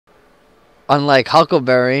Unlike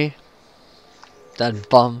Huckleberry. That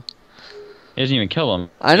bum. He doesn't even kill him.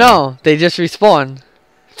 I know. They just respawn.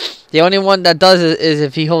 The only one that does it is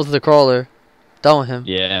if he holds the crawler. Don't him.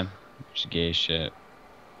 Yeah. It's gay shit.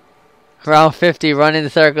 Round 50, run in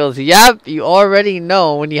circles. Yep, you already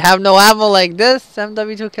know. When you have no ammo like this,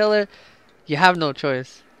 MW2 killer, you have no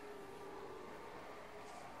choice.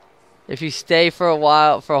 If you stay for a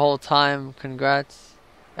while, for a whole time, congrats.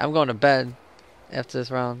 I'm going to bed after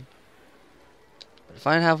this round. But if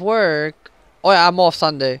I don't have work... Oh yeah, I'm off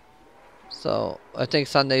Sunday. So, I think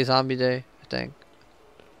Sunday's zombie day. I think.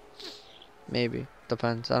 Maybe.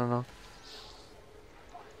 Depends. I don't know.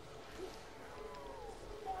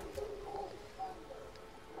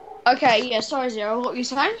 Okay, yeah, sorry Zero, what were you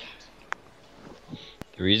saying?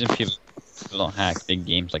 The reason people don't hack big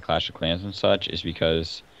games like Clash of Clans and such is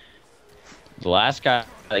because the last guy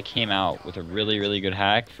that came out with a really, really good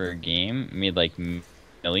hack for a game made like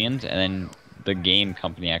millions, and then the game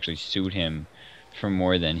company actually sued him for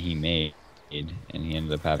more than he made, and he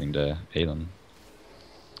ended up having to pay them.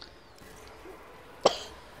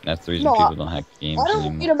 That's the reason people don't hack games I don't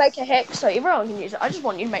anymore. want you to make a hack so everyone can use it. I just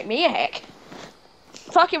want you to make me a hack.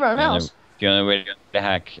 Fuck everyone else. The only way to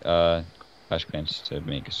hack Clash of Clans is to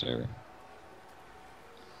make a server.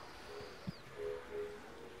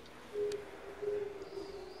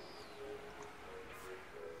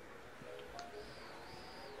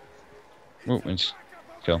 Ooh, let's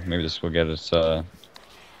kill. Maybe this will get us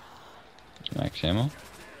max ammo.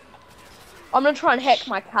 I'm gonna try and hack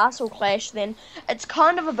my Castle Clash then. It's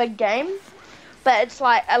kind of a big game, but it's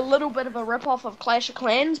like a little bit of a rip-off of Clash of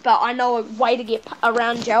Clans, but I know a way to get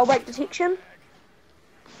around jailbreak detection.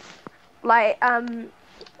 Like,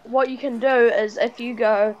 what you can do is if you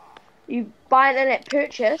buy an in-app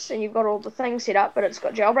purchase and you've got all the things set up, but it's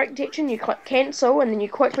got jailbreak detection, you click cancel and then you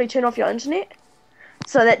quickly turn off your internet.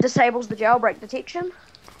 So that disables the jailbreak detection.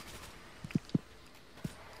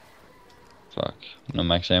 Fuck. No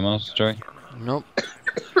max ammo, Joey? Nope.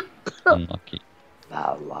 Unlucky.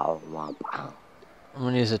 I'm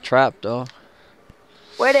gonna use a trap though.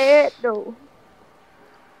 Where they at though?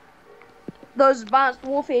 Those advanced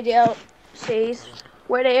warfare DLCs.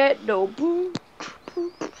 Where they at though? Boom.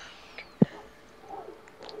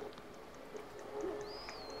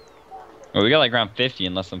 Well, we got like around 50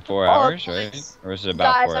 in less than 4 hours, right? Or is it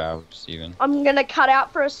about Guys, 4 hours even? I'm gonna cut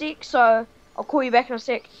out for a sec, so I'll call you back in a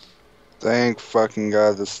sec. Thank fucking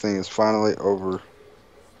God this thing is finally over.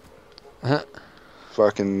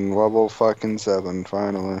 Fucking level fucking 7,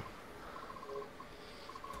 finally.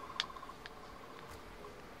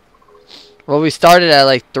 Well, we started at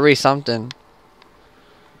like 3 something.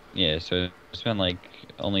 Yeah, so it's been like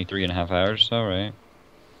only 3.5 hours or so, right?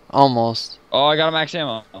 Almost. Oh, I got a max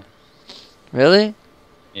ammo. Really?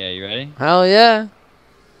 Yeah, you ready? Hell yeah.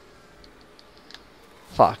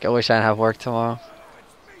 Fuck, I wish I didn't have work tomorrow.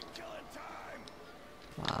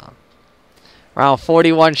 Wow. Round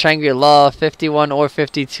 41 Shangri-La, 51 or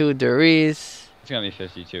 52 Der Riese. It's gonna be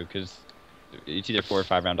 52, because it's either 4 or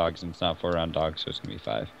 5 round dogs, and it's not 4 round dogs, so it's gonna be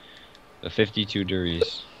 5. The 52 Der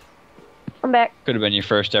Riese. I'm back. Could have been your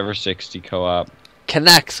first ever 60 co-op.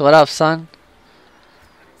 Connects, what up, son?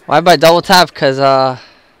 Why by double tap? Cause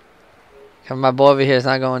my boy over here is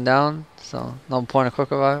not going down, so no point of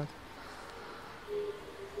quick revive.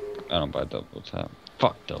 I don't buy double tap.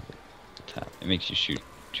 Fuck double tap. It makes you shoot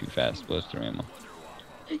too fast, blows through ammo.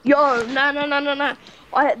 Yo, no.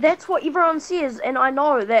 That's what everyone says, and I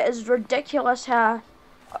know that is ridiculous how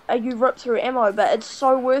you rip through ammo, but it's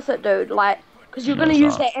so worth it, dude. Like, because you're gonna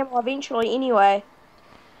use that ammo eventually anyway.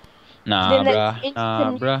 Nah,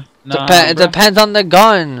 bruh. It depends on the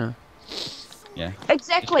gun. Yeah.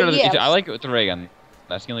 Exactly, yeah. I like it with the ray gun.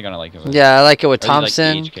 That's the only gun I like it with. Yeah, I like it with Or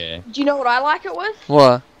Thompson. like HK. Do you know what I like it with?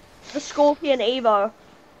 What? The Scorpion Evo.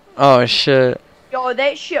 Oh shit. Yo,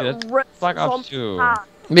 that shit rips Black Ops so 2. hard.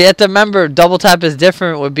 But you have to remember, double tap is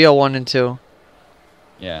different with BO1 and 2.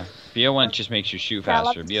 Yeah. BO1 just makes you shoot Yeah,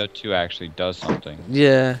 faster. BO2 actually does something.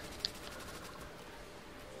 Yeah.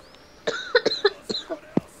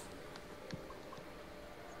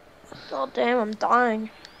 God damn, I'm dying.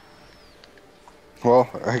 Well,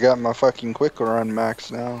 I got my fucking quick run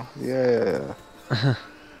max now. Yeah.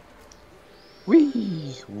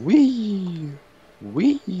 Wee.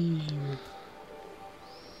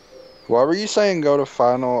 What were you saying? Go to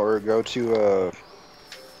final or go to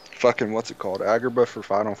fucking what's it called? Agrabah for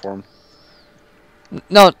final form.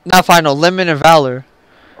 No, not final. Limit and Valor.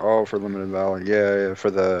 Oh, for limited valor. Yeah,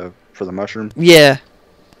 for the mushroom. Yeah.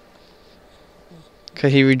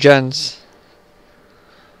 Cause he regens.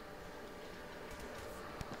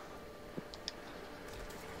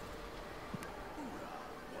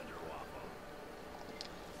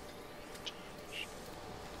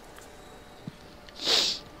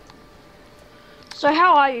 So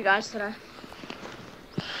how are you guys today?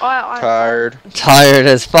 Tired. Tired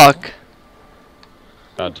as fuck.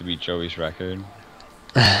 About to beat Joey's record.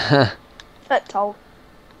 Bit told.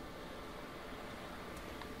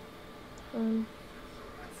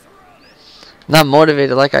 Not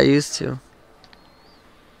motivated like I used to.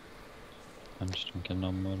 I'm just drinking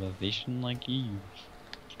no motivation like you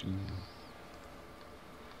used to.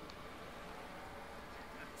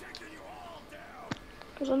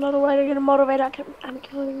 There's another way to get him motivated. I'm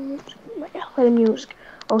killing music. Play the music.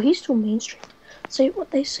 Oh, he's too mainstream. Say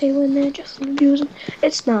what they say when they're just abusing.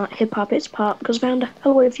 It's not hip hop, it's pop. Because I found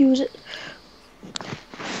a way to use it.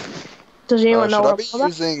 Does anyone know Should I what be I'm about?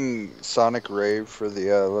 using Sonic Rave for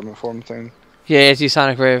the limit form thing? Yeah, it's you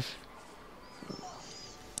Sonic Rave.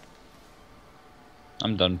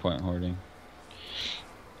 I'm done point hoarding.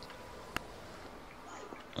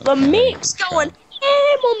 The mix going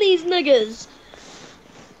ham on these niggas.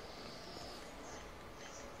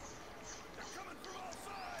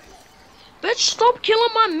 Bitch, stop killing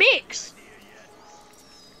my mix.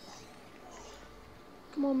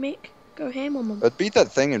 Come on, Mick. Go ham on them. I beat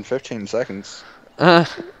that thing in 15 seconds. Uh,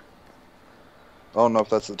 I don't know if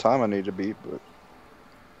that's the time I need to beat, but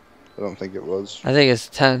I don't think it was. I think it's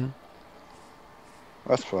 10.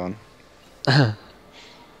 That's fun.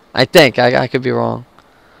 I think. I could be wrong.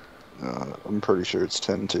 I'm pretty sure it's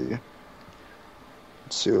 10 to you.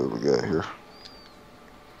 Let's see what we got here.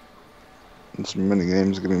 And some mini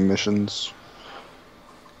games, giving missions.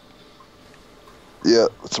 Yeah,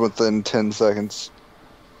 it's within 10 seconds.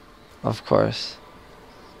 Of course.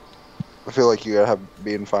 I feel like you gotta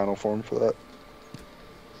be in final form for that.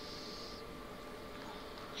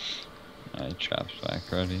 Alright, Trap's back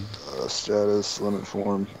ready. Status, limit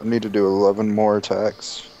form. I need to do 11 more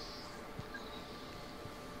attacks.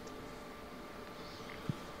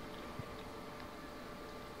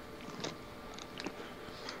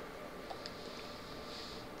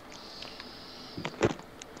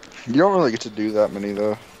 You don't really get to do that many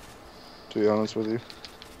though, to be honest with you.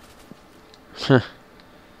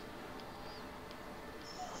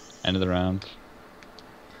 End of the round.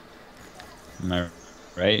 Am I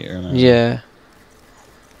right or am I Yeah.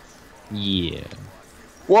 Yeah.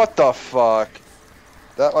 What the fuck?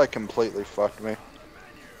 That like completely fucked me.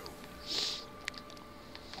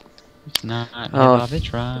 It's not Oh. hip-hop,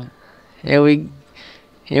 it's right. Here we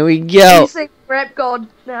go. He's like rap god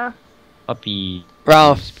now. Puppy.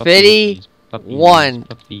 Round Puppies, 51.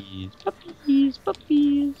 Puppies, puppies,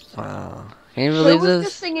 puppies. Wow. Can you Who believe was just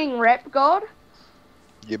this? singing rap god?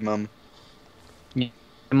 Your mum.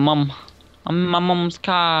 Mom. I'm my mom's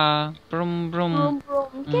car. Brum brum. Brum,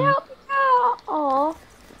 brum. Get out the car. Aw.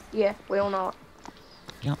 Yeah, we all know it.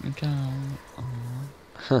 Got me car.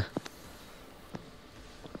 Aw.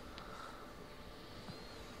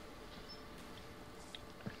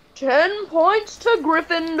 10 points to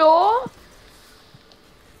Gryffindor.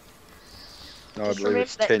 No, I Just believe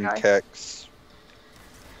it's remember that 10 guy. keks.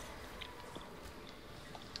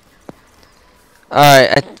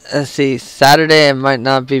 Alright, let's see. Saturday I might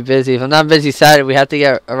not be busy. If I'm not busy Saturday, we have to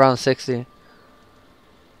get around 60.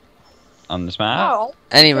 On this map? Oh,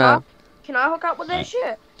 Any can map. can I hook up with that Right.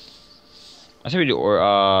 shit? I say we do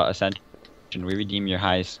Ascension. We redeem your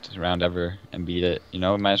highest round ever and beat it. You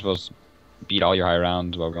know, might as well beat all your high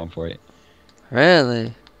rounds while going for it.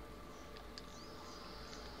 Really?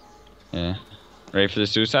 Yeah. Ready for the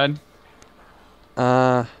suicide?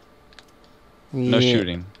 Yeah. No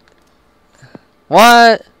shooting.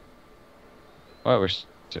 What? What? We're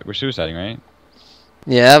suiciding, right?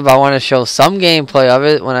 Yeah, but I want to show some gameplay of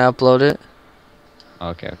it when I upload it.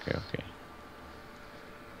 Okay.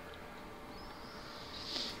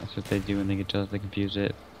 That's what they do when they get jealous. They confuse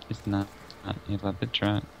it. It's not hip-hop, it's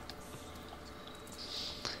right.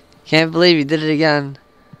 Can't believe you did it again.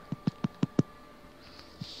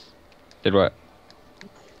 Did what?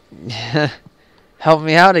 Help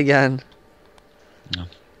me out again. No.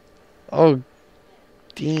 Oh,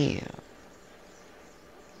 damn.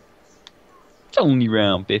 It's only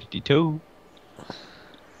round 52.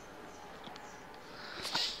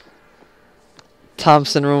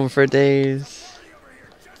 Thompson room for days.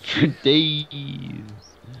 For days.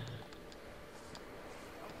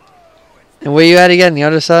 And where you at again? The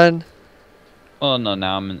other side? Well, no,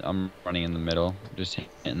 now I'm running in the middle. Just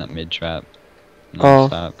hitting that mid trap. Oh.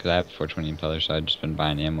 Non-stop. Because I have 420 impeller, so I've just been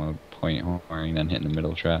buying ammo, point whoring, then hitting the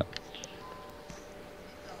middle trap.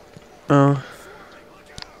 Oh.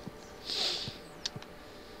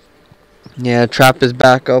 Yeah, trap is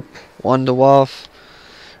back up. One to off.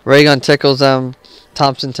 Ray gun tickles them.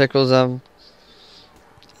 Thompson tickles them.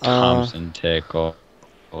 Thompson tickles.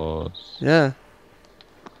 Yeah.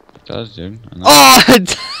 It does, dude. I know. Oh!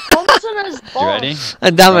 Thompson is You ready? boss. I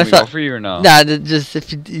downed Want me to go myself. for you or no? Nah, just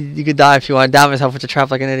if you could die if you want. Down myself with the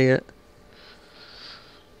trap like an idiot.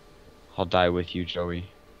 I'll die with you, Joey.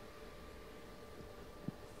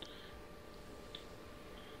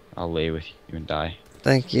 I'll lay with you and die.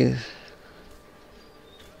 Thank you.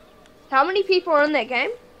 How many people are in that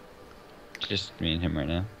game? Just me and him right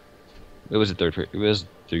now. It was it was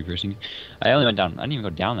 3-person. I only went down. I didn't even go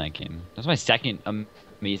down that game. That's my second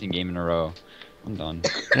amazing game in a row. I'm done.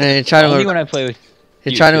 And you're trying Only to when I play with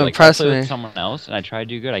you're you, trying too. to Like, if I impress play me. with someone else and I try to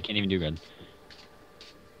do good, I can't even do good.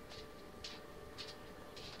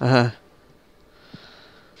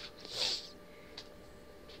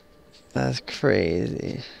 That's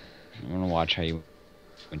crazy. I'm gonna watch how you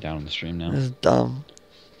went down on the stream now. That's dumb.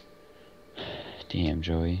 Damn,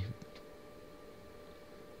 Joey.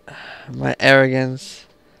 My arrogance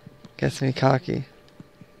gets me cocky.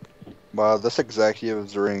 Wow, this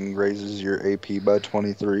executive's ring raises your AP by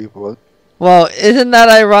 23. What? Well, isn't that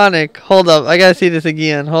ironic? Hold up, I gotta see this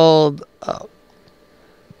again. Hold up.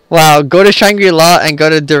 Wow, go to Shangri-La and go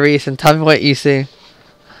to Der Riese and tell me what you see.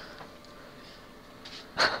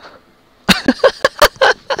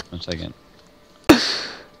 1 second.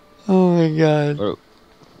 Oh my god. What?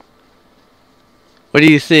 What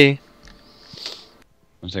do you see?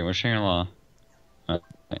 1 second. Where's Shangri-La?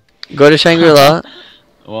 Go to Shangri-La.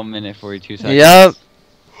 1 minute 42 seconds. Yep.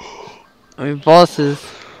 We bosses.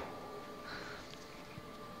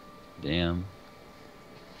 Damn.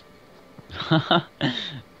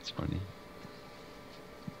 It's funny.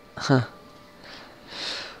 Huh.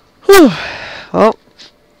 Whew. Well,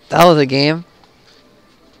 that was a game.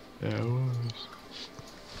 Yeah, it was.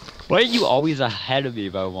 Why are you always ahead of me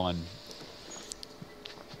by 1?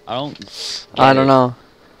 I don't know.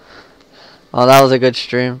 Oh, that was a good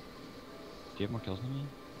stream. Do you have more kills than me?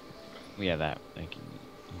 We have that. Like,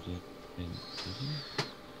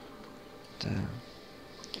 Damn.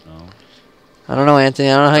 no. I don't know, Anthony.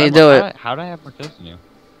 I don't know how you do it. How do I have more kills than you?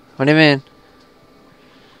 What do you mean?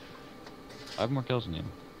 I have more kills than you.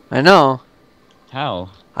 I know. How?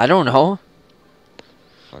 I don't know.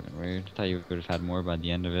 Fucking weird. I thought you would have had more by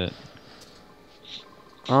the end of it.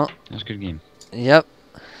 Well, That was a good game. yep.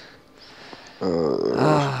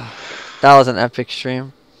 That was an epic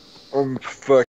stream. I'm fuck.